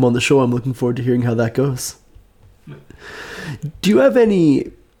time you come on the show, I'm looking forward to hearing how that goes. Do you have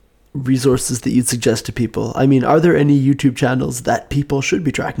any resources that you'd suggest to people? I mean, are there any YouTube channels that people should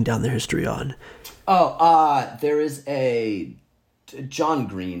be tracking down their history on? Oh, there is John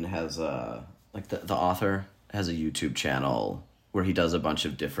Green has like the author has a YouTube channel where he does a bunch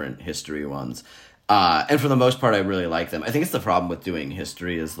of different history ones. And for the most part, I really like them. I think it's the problem with doing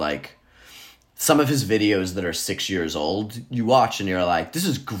history is like some of his videos that are 6 years old, you watch and you're like, this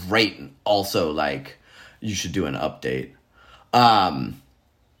is great. And also like, you should do an update.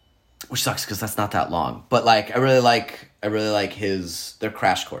 Which sucks because that's not that long. But like, I really like their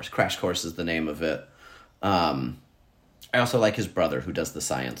Crash Course. Crash Course is the name of it. I also like his brother who does the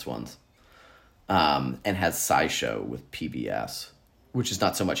science ones. And has SciShow with PBS, which is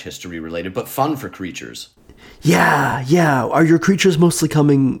not so much history related, but fun for creatures. Yeah. Are your creatures mostly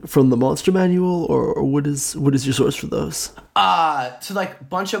coming from the Monster Manual, or what is your source for those? So like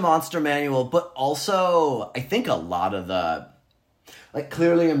bunch of Monster Manual, but also I think a lot of the, like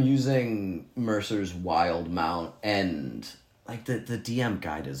clearly I'm using Mercer's Wildemount, and like the DM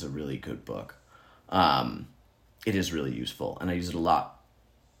Guide is a really good book. It is really useful, and I use it a lot.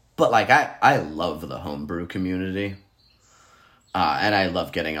 But, like, I love the homebrew community, and I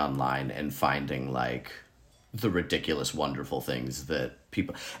love getting online and finding, like, the ridiculous, wonderful things that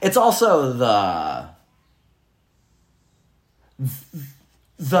people... It's also the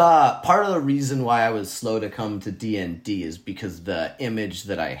part of the reason why I was slow to come to D&D is because the image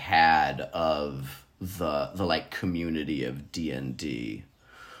that I had of the like, community of D&D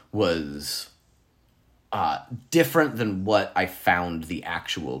was... different than what I found the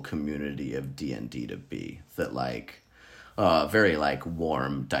actual community of D&D to be. That, like, very, like,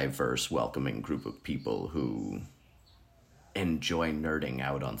 warm, diverse, welcoming group of people who enjoy nerding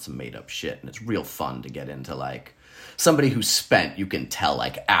out on some made-up shit. And it's real fun to get into, like, somebody who spent, you can tell,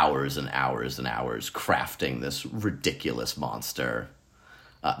 like, hours and hours and hours crafting this ridiculous monster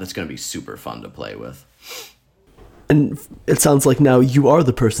that's going to be super fun to play with. And it sounds like now you are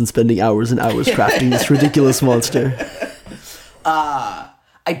the person spending hours and hours crafting this ridiculous monster.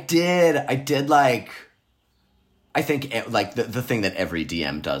 I did like, I think like the thing that every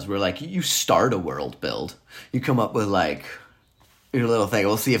DM does, where like you start a world build, you come up with like your little thing.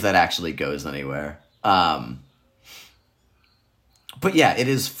 We'll see if that actually goes anywhere. But yeah, it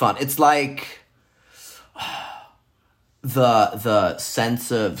is fun. It's like the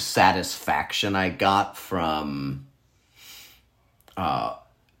sense of satisfaction I got from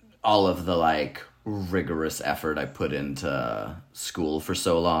all of the like rigorous effort I put into school for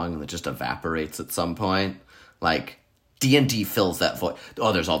so long that just evaporates at some point. Like D&D fills that void.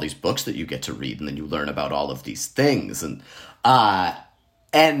 Oh, there's all these books that you get to read, and then you learn about all of these things, and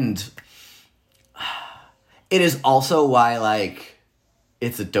it is also why like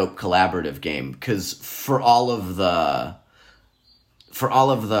it's a dope collaborative game, because for all of the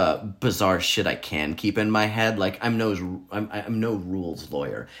bizarre shit I can keep in my head, like I'm no rules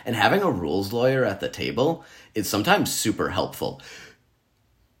lawyer, and having a rules lawyer at the table is sometimes super helpful.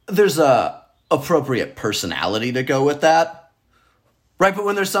 There's a appropriate personality to go with that. Right, but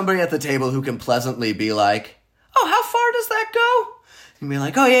when there's somebody at the table who can pleasantly be like, oh, how far does that go? And be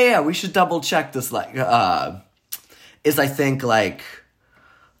like, oh, yeah, we should double check this, like, is, I think, like,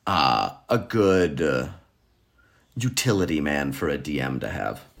 a good utility man for a DM to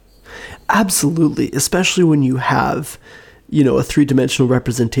have. Absolutely, especially when you have, you know, a three-dimensional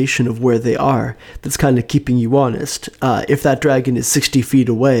representation of where they are that's kind of keeping you honest. If that dragon is 60 feet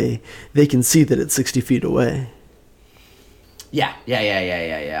away, they can see that it's 60 feet away. Yeah.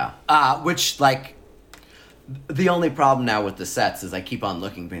 Which, like, the only problem now with the sets is I keep on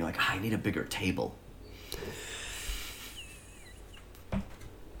looking, being like, I need a bigger table.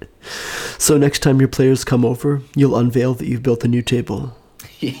 So next time your players come over, you'll unveil that you've built a new table.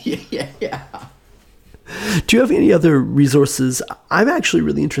 Yeah. Do you have any other resources? I'm actually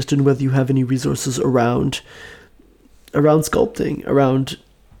really interested in whether you have any resources around sculpting, around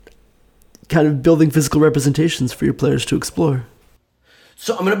kind of building physical representations for your players to explore.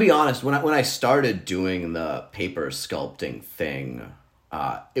 So I'm going to be honest, when I started doing the paper sculpting thing,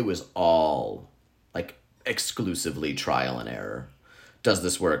 it was all, like, exclusively trial and error. Does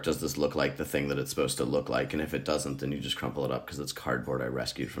this work? Does this look like the thing that it's supposed to look like? And if it doesn't, then you just crumple it up because it's cardboard I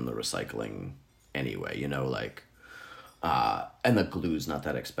rescued from the recycling anyway, you know, like, and the glue's not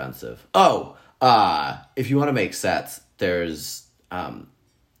that expensive. If you want to make sets, there's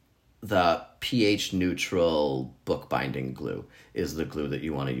the pH neutral bookbinding glue is the glue that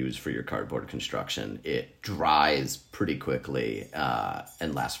you want to use for your cardboard construction. It dries pretty quickly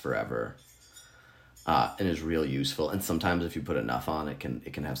and lasts forever. And is real useful. And sometimes if you put enough on, it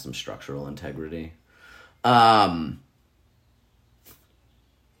can have some structural integrity. I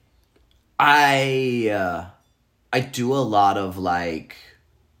do a lot of, like,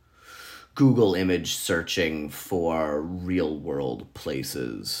 Google image searching for real world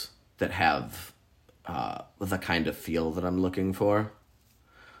places that have the kind of feel that I'm looking for.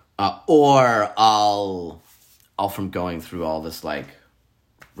 Or I'll from going through all this, like,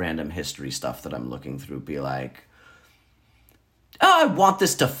 random history stuff that I'm looking through, be like, I want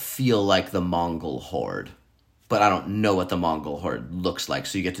this to feel like the Mongol horde, but I don't know what the Mongol horde looks like.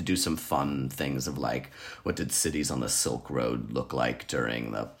 So you get to do some fun things of, like, what did cities on the Silk Road look like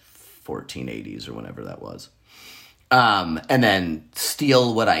during the 1480s or whenever that was. And then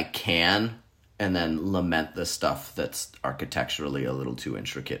steal what I can, and then lament the stuff that's architecturally a little too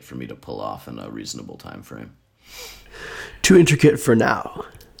intricate for me to pull off in a reasonable time frame. Too intricate for now.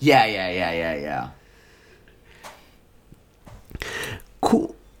 Yeah.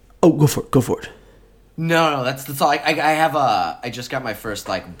 Cool. Oh, go for it. No, that's all. I just got my first,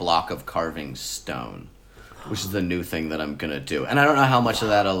 like, block of carving stone, which is the new thing that I'm gonna do. And I don't know how much of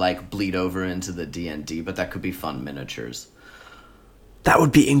that'll, like, bleed over into the D&D, but that could be fun miniatures. That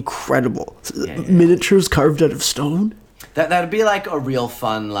would be incredible. Yeah. Miniatures carved out of stone? That'd be, like, a real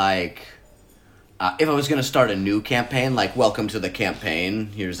fun, like, if I was going to start a new campaign, like, welcome to the campaign,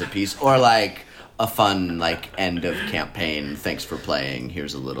 here's a piece. Or, like, a fun, like, end of campaign, thanks for playing,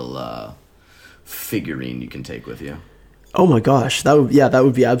 here's a little figurine you can take with you. Oh my gosh, that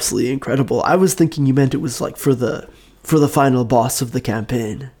would be absolutely incredible. I was thinking you meant it was, like, for the final boss of the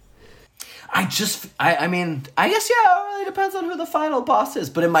campaign. I guess, yeah, it really depends on who the final boss is.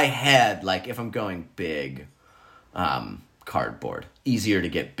 But in my head, like, if I'm going big, cardboard. Easier to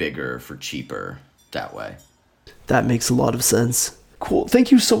get bigger for cheaper that way. That makes a lot of sense. Cool.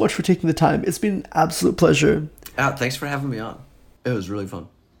 Thank you so much for taking the time. It's been an absolute pleasure. Thanks for having me on. It was really fun.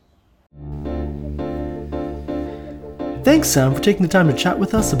 Thanks, Sam, for taking the time to chat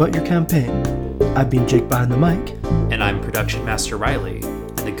with us about your campaign. I've been Jake behind the mic. And I'm Production Master Riley.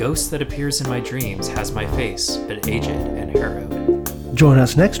 And the ghost that appears in my dreams has my face, but aged and harrowed. Join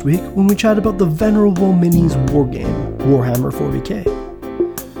us next week when we chat about the Venerable Minis wargame, Warhammer 40k.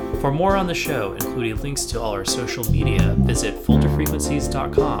 For more on the show, including links to all our social media, visit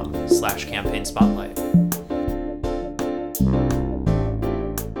filterfrequencies.com/campaign spotlight.